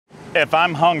If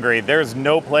I'm hungry, there's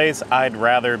no place I'd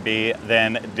rather be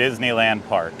than Disneyland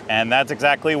Park. And that's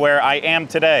exactly where I am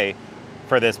today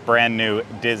for this brand new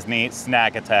Disney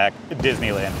Snack Attack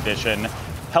Disneyland edition.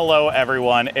 Hello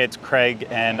everyone, it's Craig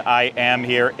and I am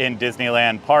here in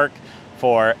Disneyland Park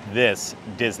for this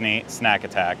Disney Snack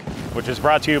Attack, which is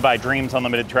brought to you by Dreams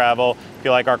Unlimited Travel. If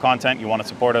you like our content, you want to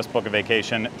support us, book a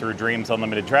vacation through Dreams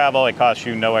Unlimited Travel. It costs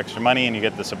you no extra money and you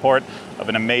get the support of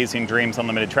an amazing Dreams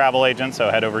Unlimited Travel agent.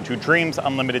 So head over to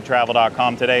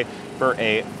dreamsunlimitedtravel.com today for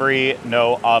a free,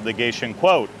 no obligation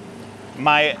quote.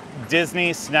 My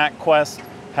Disney snack quest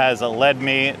has led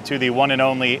me to the one and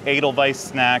only Edelweiss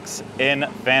snacks in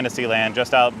Fantasyland,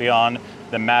 just out beyond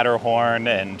the Matterhorn,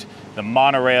 and the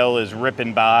monorail is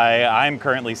ripping by. I'm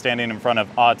currently standing in front of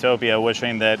Autopia,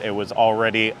 wishing that it was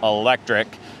already electric,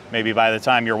 maybe by the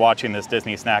time you're watching this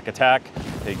Disney Snack Attack,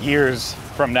 years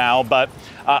from now. But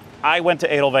I went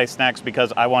to Edelweiss Snacks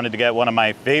because I wanted to get one of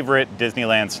my favorite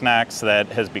Disneyland snacks that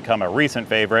has become a recent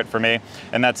favorite for me,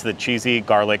 and that's the Cheesy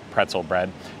Garlic Pretzel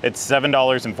Bread. It's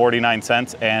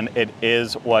 $7.49, and it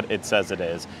is what it says it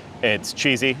is. It's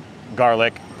cheesy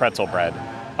garlic pretzel bread.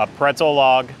 A pretzel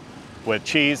log with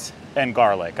cheese and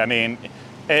garlic. I mean,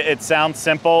 it sounds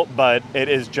simple, but it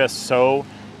is just so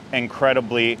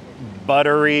incredibly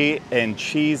buttery and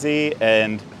cheesy,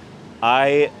 and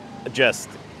I just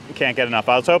can't get enough.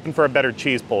 I was hoping for a better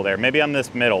cheese pull there, maybe on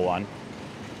this middle one,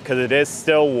 because it is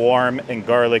still warm and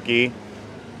garlicky.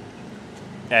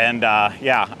 And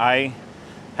yeah, I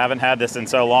haven't had this in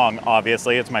so long,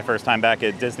 obviously. It's my first time back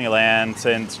at Disneyland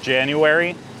since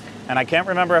January. And I can't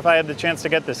remember if I had the chance to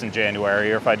get this in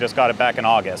January or if I just got it back in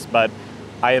August, but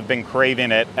I have been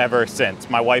craving it ever since.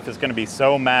 My wife is gonna be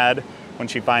so mad when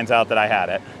she finds out that I had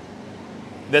it.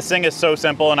 This thing is so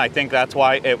simple, and I think that's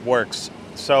why it works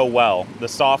so well. The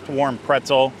soft, warm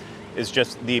pretzel is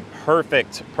just the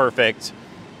perfect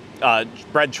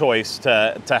bread choice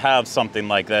to have something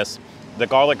like this. The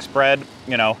garlic spread,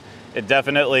 you know, it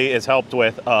definitely is helped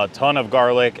with a ton of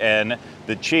garlic and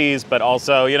the cheese, but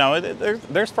also, you know,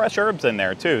 there's fresh herbs in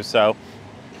there too. So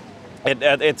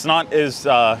it's not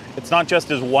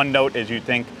just as one note as you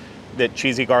think that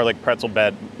cheesy garlic pretzel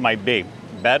bed might be.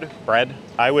 Bread.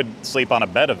 I would sleep on a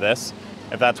bed of this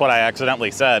if that's what I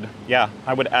accidentally said. Yeah,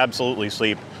 I would absolutely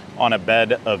sleep on a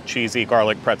bed of cheesy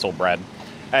garlic pretzel bread.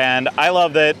 And I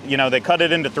love that, you know, they cut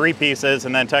it into 3 pieces,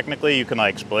 and then technically you can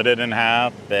like split it in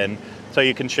half, and so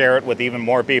you can share it with even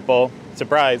more people.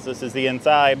 Surprise, this is the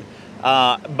inside.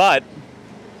 But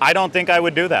I don't think I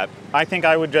would do that. I think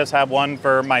I would just have one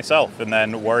for myself and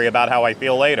then worry about how I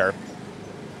feel later.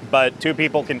 But 2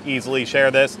 people can easily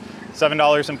share this.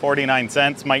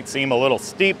 $7.49 might seem a little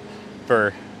steep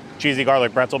for cheesy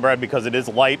garlic pretzel bread because it is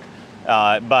light,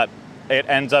 but it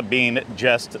ends up being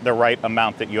just the right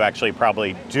amount that you actually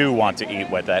probably do want to eat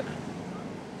with it.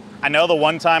 I know the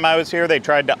one time I was here, they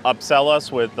tried to upsell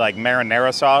us with like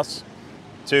marinara sauce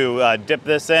to dip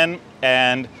this in,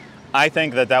 and I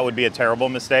think that that would be a terrible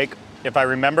mistake. If I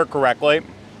remember correctly,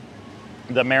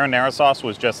 the marinara sauce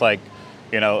was just like,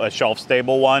 you know, a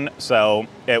shelf-stable one, so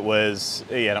it was,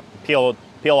 you know, peel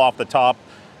off the top,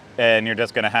 and you're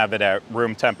just gonna have it at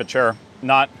room temperature.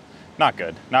 Not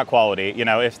good, not quality. You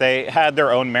know, if they had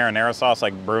their own marinara sauce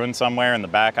like brewing somewhere in the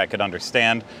back, I could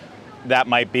understand. That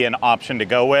might be an option to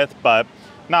go with, but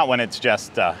not when it's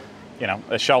just, you know,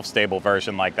 a shelf-stable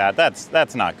version like that.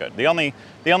 That's not good. The only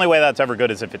way that's ever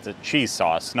good is if it's a cheese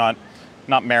sauce, not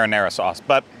marinara sauce.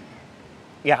 But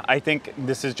yeah, I think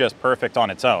this is just perfect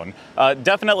on its own.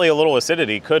 Definitely a little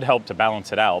acidity could help to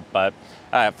balance it out, but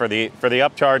for the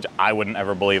upcharge, I wouldn't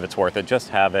ever believe it's worth it. Just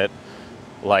have it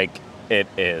like it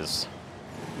is.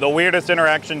 The weirdest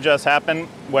interaction just happened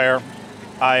where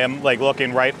I am like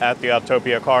looking right at the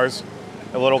Autopia cars.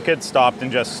 A little kid stopped and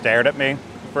just stared at me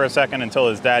for a second until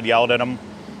his dad yelled at him,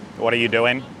 "What are you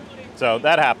doing?" So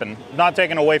that happened. Not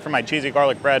taken away from my cheesy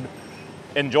garlic bread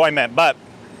enjoyment, but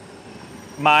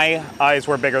my eyes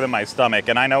were bigger than my stomach.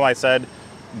 And I know I said,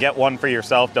 get one for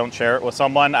yourself, don't share it with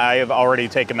someone. I have already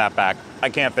taken that back. I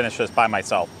can't finish this by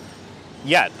myself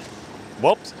yet.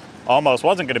 Whoops, almost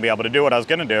wasn't gonna be able to do what I was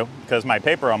gonna do because my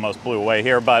paper almost blew away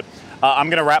here, but I'm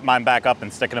gonna wrap mine back up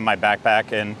and stick it in my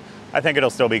backpack, and I think it'll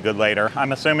still be good later.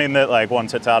 I'm assuming that like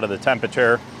once it's out of the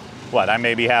temperature, I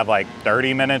maybe have like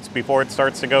 30 minutes before it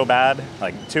starts to go bad.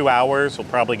 Like 2 hours will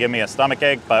probably give me a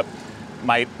stomachache, but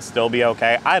might still be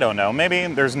okay. I don't know, maybe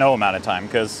there's no amount of time,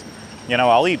 because, you know,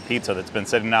 I'll eat pizza that's been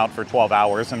sitting out for 12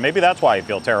 hours, and maybe that's why I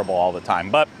feel terrible all the time,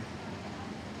 but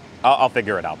I'll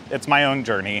figure it out. It's my own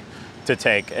journey to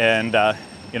take, and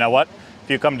you know what? If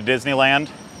you come to Disneyland,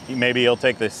 maybe you'll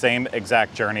take the same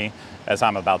exact journey as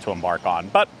I'm about to embark on.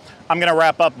 But I'm gonna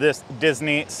wrap up this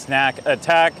Disney snack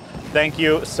attack. Thank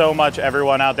you so much,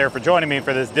 everyone out there, for joining me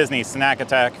for this Disney snack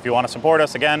attack. If you want to support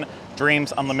us, again,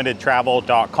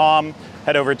 dreamsunlimitedtravel.com.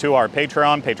 Head over to our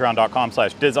Patreon,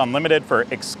 patreon.com/DISUnlimited for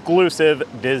exclusive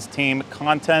Diz Team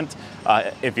content.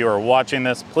 If you are watching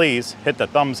this, please hit the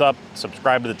thumbs up,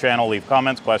 subscribe to the channel, leave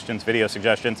comments, questions, video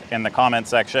suggestions in the comment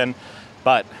section.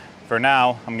 But for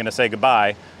now, I'm gonna say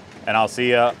goodbye, and I'll see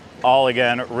you all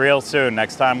again real soon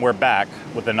next time we're back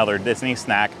with another Disney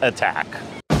snack attack.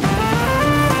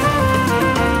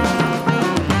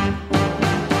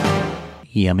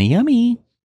 Yummy, yummy.